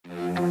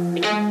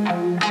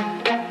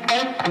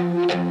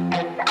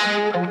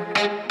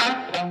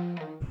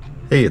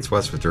Hey, it's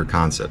Wes with Dirt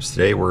Concepts.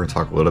 Today we're going to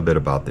talk a little bit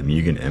about the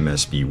Mugen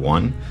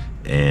MSB1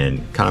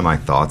 and kind of my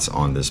thoughts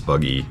on this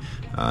buggy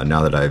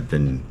now that I've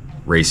been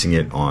racing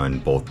it on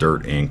both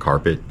dirt and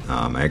carpet.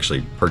 I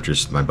actually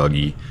purchased my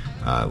buggy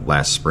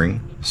last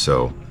spring,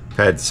 so I've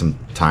had some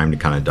time to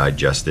kind of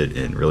digest it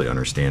and really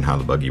understand how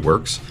the buggy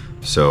works.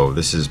 So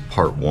this is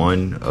part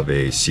one of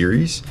a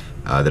series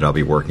that I'll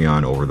be working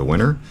on over the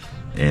winter,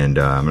 and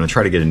I'm going to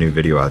try to get a new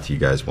video out to you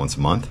guys once a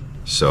month.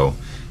 So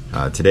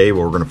today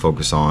what we're going to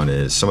focus on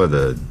is some of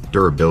the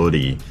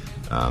durability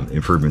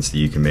improvements that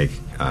you can make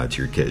to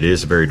your kit. It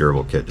is a very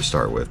durable kit to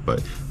start with,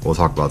 but we'll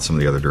talk about some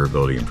of the other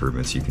durability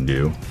improvements you can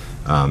do,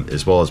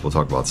 as well as we'll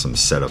talk about some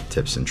setup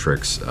tips and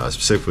tricks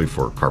specifically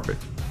for carpet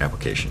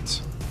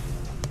applications.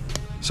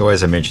 So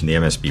as I mentioned, the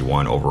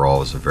MSB1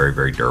 overall is a very,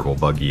 very durable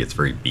buggy. It's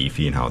very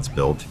beefy in how it's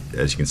built.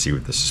 As you can see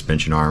with the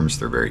suspension arms,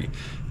 they're very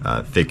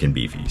thick and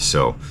beefy.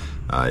 So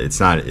it's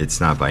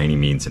not by any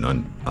means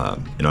an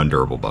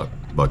undurable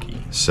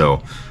buggy.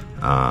 So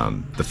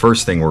the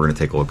first thing we're going to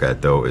take a look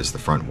at though is the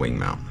front wing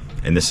mount,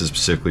 and this is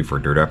specifically for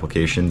dirt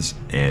applications,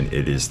 and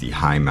it is the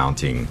high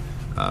mounting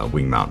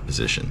wing mount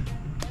position.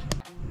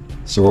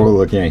 So what we're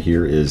looking at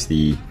here is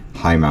the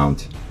high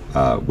mount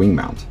wing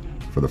mount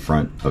for the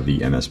front of the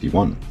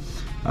MSB1.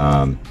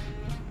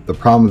 The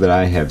problem that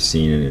I have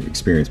seen and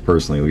experienced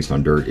personally, at least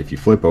on dirt, if you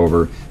flip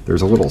over,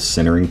 there's a little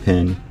centering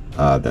pin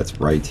that's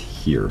right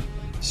here.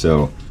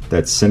 So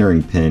that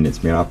centering pin,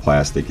 it's made out of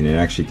plastic, and it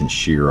actually can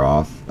shear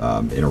off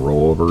in a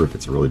rollover if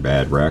it's a really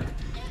bad wreck.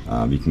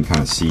 You can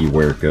kind of see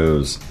where it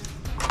goes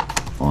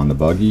on the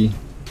buggy.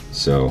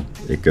 So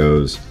it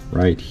goes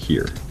right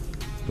here,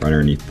 right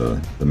underneath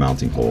the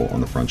mounting hole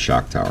on the front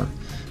shock tower.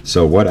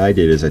 So what I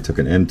did is I took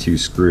an M2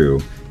 screw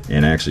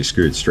and I actually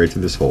screwed it straight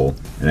through this hole,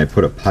 and I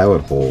put a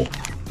pilot hole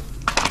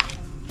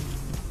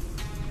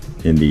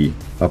in the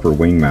upper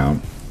wing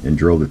mount and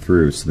drilled it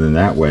through, so then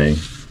that way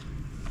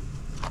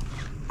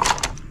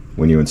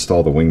when you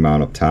install the wing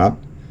mount up top,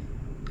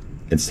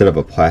 instead of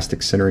a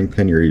plastic centering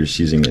pin, you're just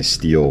using a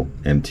steel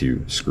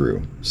M2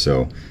 screw.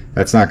 So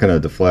that's not going to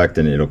deflect,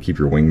 and it'll keep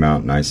your wing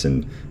mount nice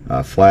and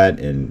flat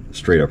and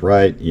straight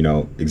upright, you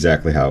know,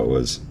 exactly how it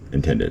was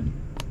intended.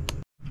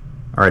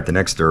 All right, the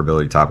next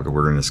durability topic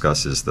we're going to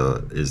discuss is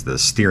the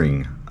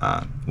steering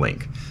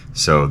link.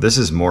 So this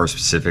is more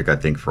specific, I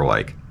think, for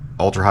like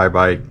ultra high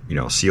bite, you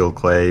know, sealed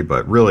clay,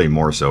 but really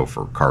more so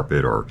for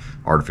carpet or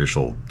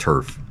artificial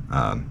turf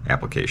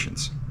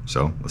applications.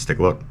 So let's take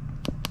a look.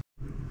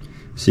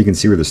 So you can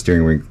see where the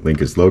steering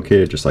link is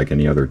located, just like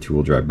any other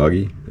two-wheel drive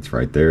buggy. It's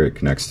right there. It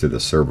connects to the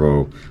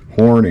servo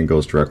horn and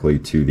goes directly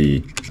to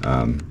the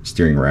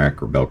steering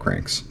rack or bell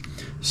cranks.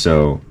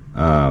 So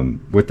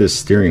with this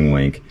steering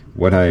link,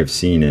 what I have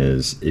seen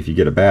is if you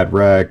get a bad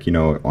wreck, you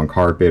know, on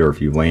carpet, or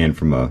if you land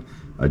from a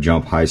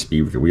jump high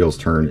speed with your wheels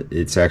turned,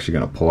 it's actually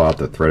going to pull out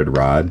the threaded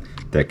rod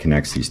that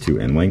connects these two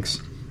end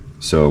links.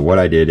 So what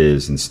I did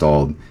is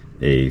installed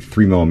a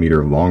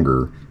 3mm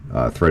longer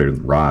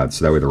threaded rod,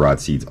 so that way the rod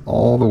seats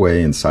all the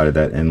way inside of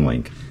that end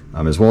link,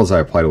 as well as I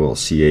applied a little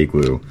CA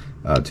glue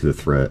to the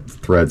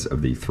threads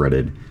of the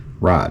threaded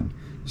rod.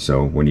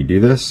 So when you do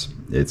this,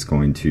 it's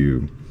going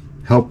to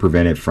help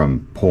prevent it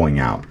from pulling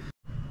out.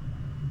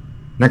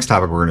 Next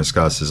topic we're going to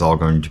discuss is all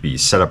going to be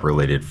setup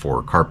related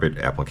for carpet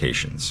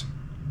applications.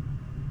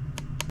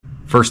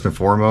 First and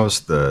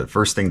foremost, the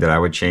first thing that I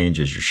would change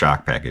is your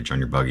shock package on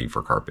your buggy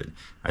for carpet.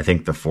 I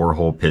think the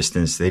 4-hole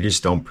pistons, they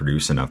just don't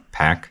produce enough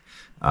pack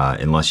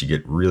unless you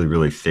get really,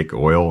 really thick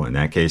oil. In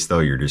that case, though,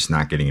 you're just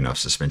not getting enough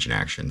suspension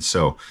action.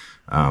 So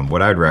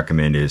what I'd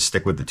recommend is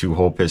stick with the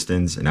 2-hole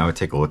pistons, and I would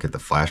take a look at the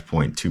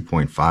Flashpoint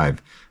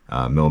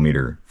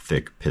 2.5mm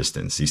thick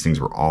pistons. These things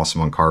were awesome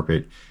on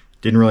carpet.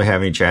 Didn't really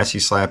have any chassis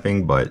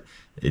slapping, but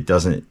it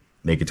doesn't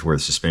make it to where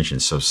the suspension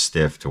is so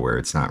stiff to where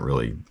it's not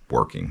really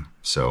working.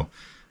 So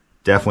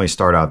definitely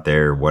start out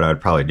there. What I'd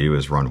probably do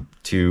is run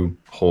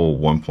 2-hole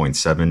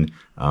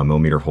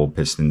 1.7mm hole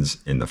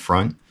pistons in the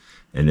front,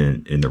 and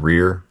then in the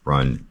rear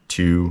run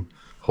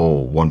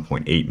 2-hole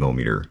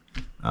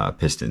 1.8mm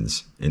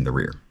pistons in the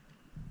rear.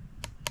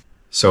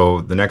 So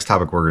the next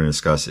topic we're going to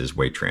discuss is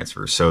weight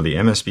transfer. So the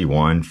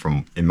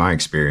MSB1, in my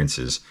experience,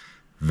 is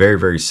very,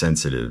 very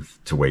sensitive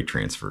to weight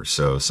transfer.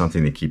 So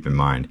something to keep in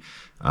mind.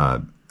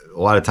 A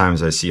lot of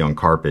times I see on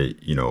carpet,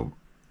 you know,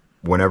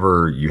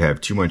 whenever you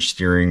have too much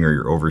steering or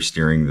you're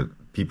oversteering, the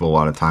people a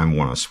lot of time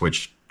want to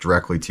switch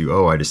directly to,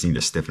 oh, I just need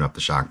to stiffen up the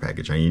shock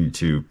package. I need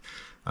to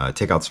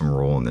take out some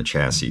roll in the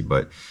chassis.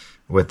 But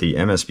with the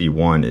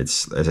MSB1,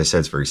 it's, as I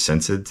said, it's very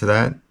sensitive to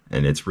that,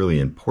 and it's really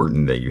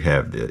important that you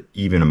have the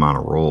even amount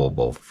of roll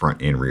both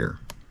front and rear.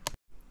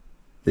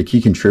 The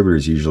key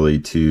contributors usually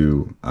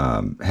to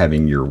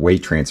having your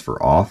weight transfer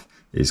off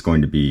is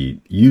going to be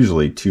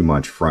usually too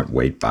much front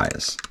weight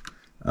bias.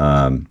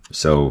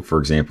 So for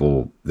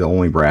example, the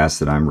only brass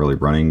that I'm really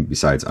running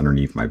besides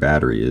underneath my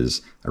battery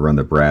is I run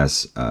the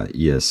brass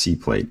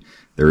ESC plate.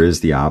 There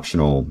is the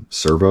optional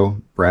servo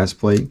brass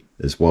plate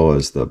as well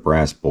as the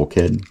brass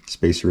bulkhead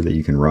spacer that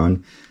you can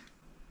run.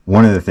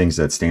 one of the things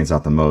that stands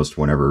out the most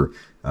whenever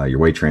your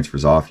weight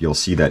transfers off, you'll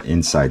see that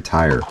inside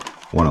tire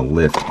want to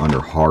lift under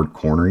hard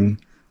cornering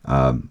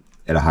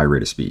at a high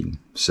rate of speed.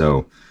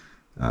 So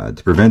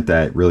to prevent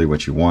that, really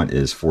what you want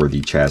is for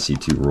the chassis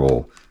to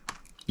roll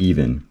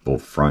even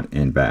both front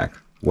and back.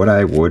 What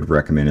I would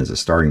recommend as a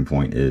starting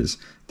point is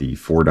the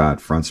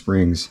 4-dot front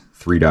springs,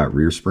 3-dot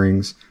rear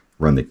springs,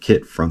 run the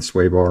kit front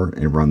sway bar,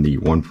 and run the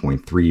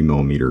 1.3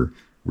 millimeter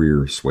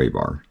rear sway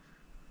bar.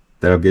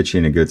 That'll get you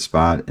in a good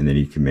spot, and then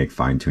you can make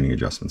fine-tuning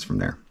adjustments from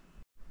there.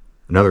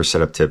 Another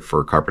setup tip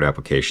for carpet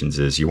applications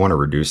is you want to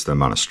reduce the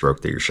amount of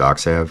stroke that your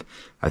shocks have.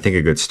 I think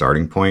a good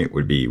starting point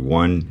would be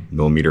 1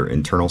 millimeter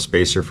internal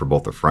spacer for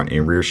both the front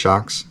and rear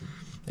shocks.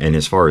 And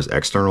as far as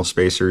external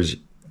spacers,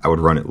 I would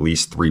run at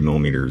least 3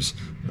 millimeters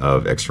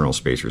of external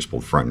spacers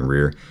both front and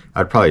rear.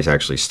 I'd probably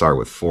actually start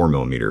with 4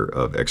 millimeter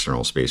of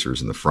external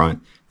spacers in the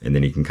front, and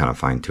then you can kind of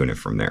fine-tune it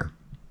from there.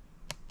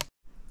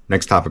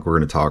 Next topic we're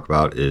going to talk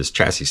about is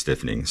chassis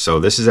stiffening. So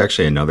this is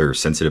actually another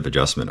sensitive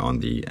adjustment on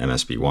the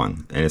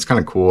MSB1, and it's kind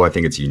of cool. I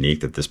think it's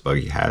unique that this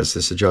buggy has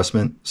this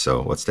adjustment,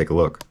 so let's take a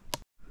look.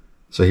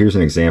 So here's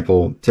an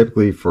example.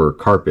 Typically for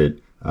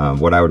carpet,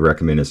 what I would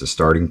recommend as a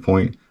starting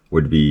point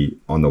would be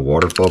on the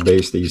waterfall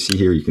base that you see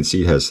here. You can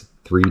see it has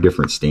 3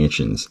 different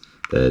stanchions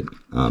that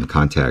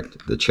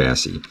contact the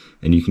chassis,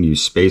 and you can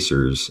use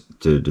spacers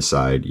to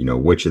decide,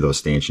 which of those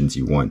stanchions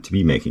you want to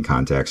be making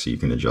contact, so you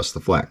can adjust the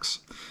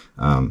flex.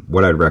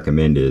 What I'd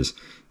recommend is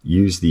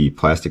use the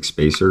plastic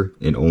spacer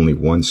and only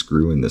 1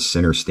 screw in the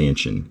center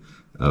stanchion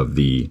of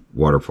the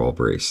waterfall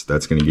brace.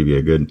 That's going to give you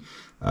a good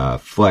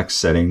flex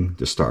setting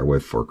to start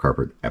with for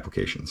carpet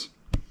applications.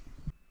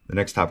 The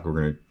next topic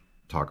we're going to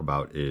talk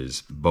about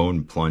is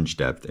bone plunge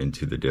depth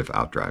into the diff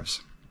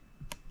outdrives.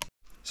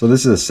 So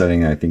this is a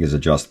setting that I think is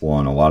adjustable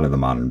on a lot of the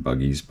modern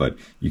buggies, but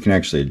you can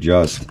actually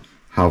adjust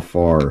how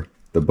far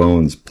the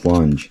bones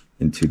plunge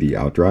into the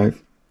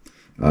outdrive.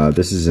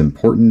 This is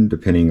important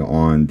depending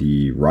on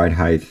the ride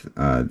height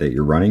that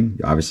you're running.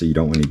 Obviously you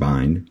don't want any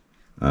bind,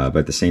 but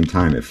at the same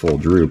time at full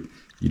droop,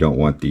 you don't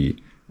want the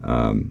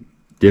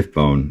diff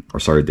bone,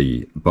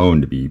 the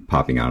bone to be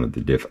popping out of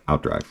the diff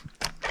outdrive.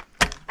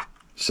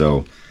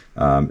 So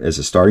as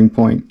a starting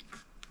point,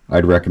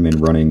 I'd recommend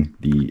running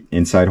the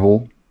inside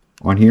hole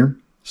on here,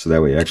 so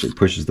that way it actually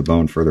pushes the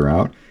bone further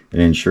out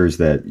and ensures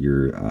that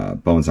your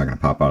bone's not going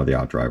to pop out of the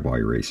outdrive while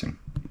you're racing.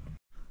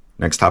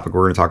 Next topic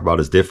we're going to talk about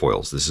is diff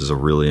oils. This is a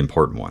really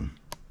important one.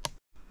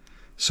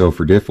 So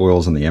for diff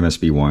oils on the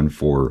MSB1,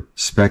 for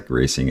spec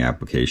racing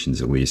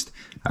applications at least,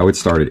 I would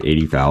start at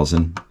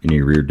 80,000 in a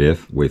rear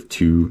diff with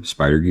 2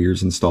 spider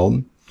gears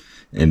installed.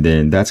 And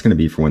then that's going to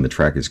be for when the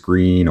track is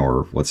green,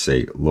 or let's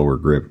say lower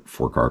grip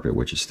for carpet,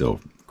 which is still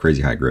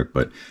crazy high grip,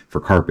 but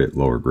for carpet,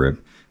 lower grip.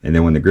 And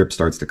then when the grip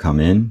starts to come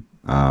in,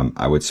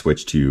 I would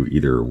switch to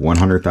either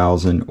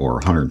 100,000 or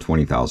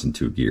 120,000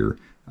 to a gear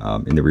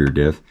in the rear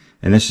diff.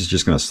 And this is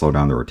just going to slow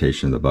down the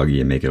rotation of the buggy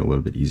and make it a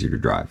little bit easier to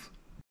drive.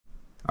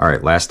 All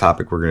right, last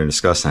topic we're going to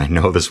discuss, and I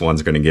know this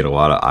one's going to get a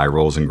lot of eye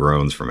rolls and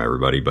groans from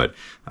everybody, but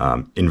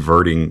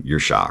inverting your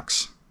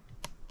shocks.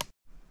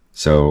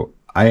 So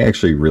I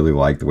actually really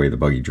like the way the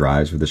buggy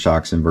drives with the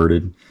shocks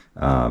inverted.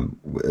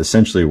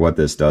 Essentially what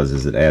this does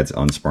is it adds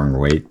unsprung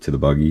weight to the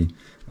buggy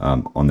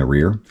on the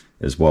rear,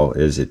 as well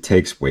as it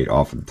takes weight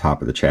off of the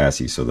top of the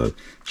chassis, so the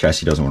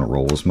chassis doesn't want to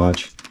roll as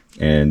much,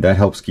 and that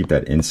helps keep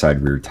that inside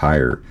rear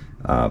tire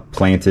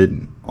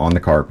planted on the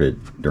carpet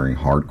during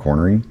hard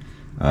cornering.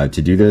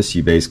 To do this,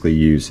 you basically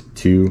use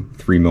 2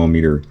 3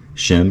 millimeter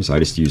shims. I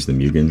just use the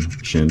Mugen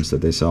shims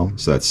that they sell,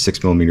 so that's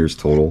 6 millimeters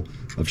total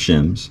of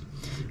shims.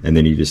 And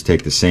then you just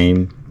take the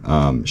same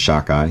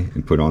shock eye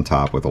and put it on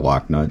top with a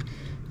lock nut.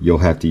 You'll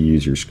have to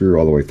use your screw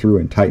all the way through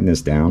and tighten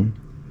this down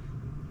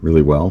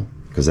really well,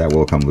 because that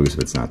will come loose if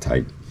it's not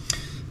tight.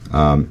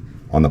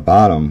 On the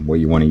bottom, what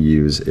you want to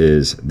use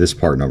is this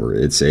part number.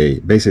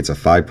 Basically it's a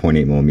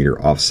 5.8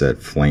 millimeter offset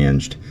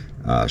flanged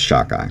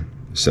shock eye.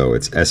 So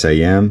it's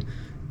SAM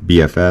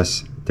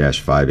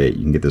BFS-58.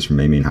 You can get this from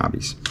Main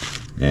Hobbies.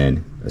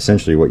 And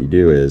essentially what you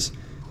do is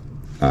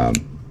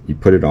you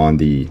put it on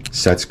the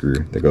set screw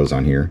that goes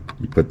on here.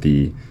 You put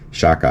the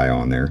shock eye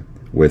on there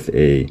with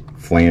a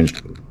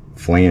flanged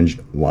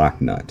lock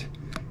nut,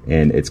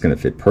 and it's going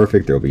to fit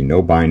perfect. There will be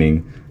no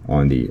binding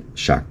on the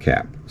shock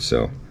cap.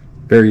 So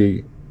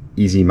very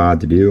easy mod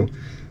to do,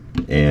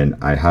 and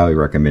I highly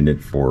recommend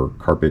it for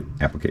carpet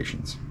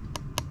applications.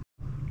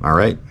 All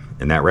right,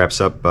 and that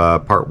wraps up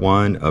part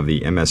 1 of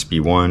the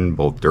MSB1,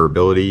 both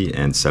durability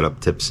and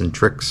setup tips and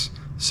tricks.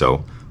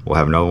 So we'll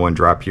have another one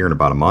drop here in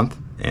about a month,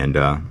 and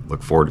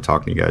look forward to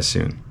talking to you guys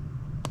soon.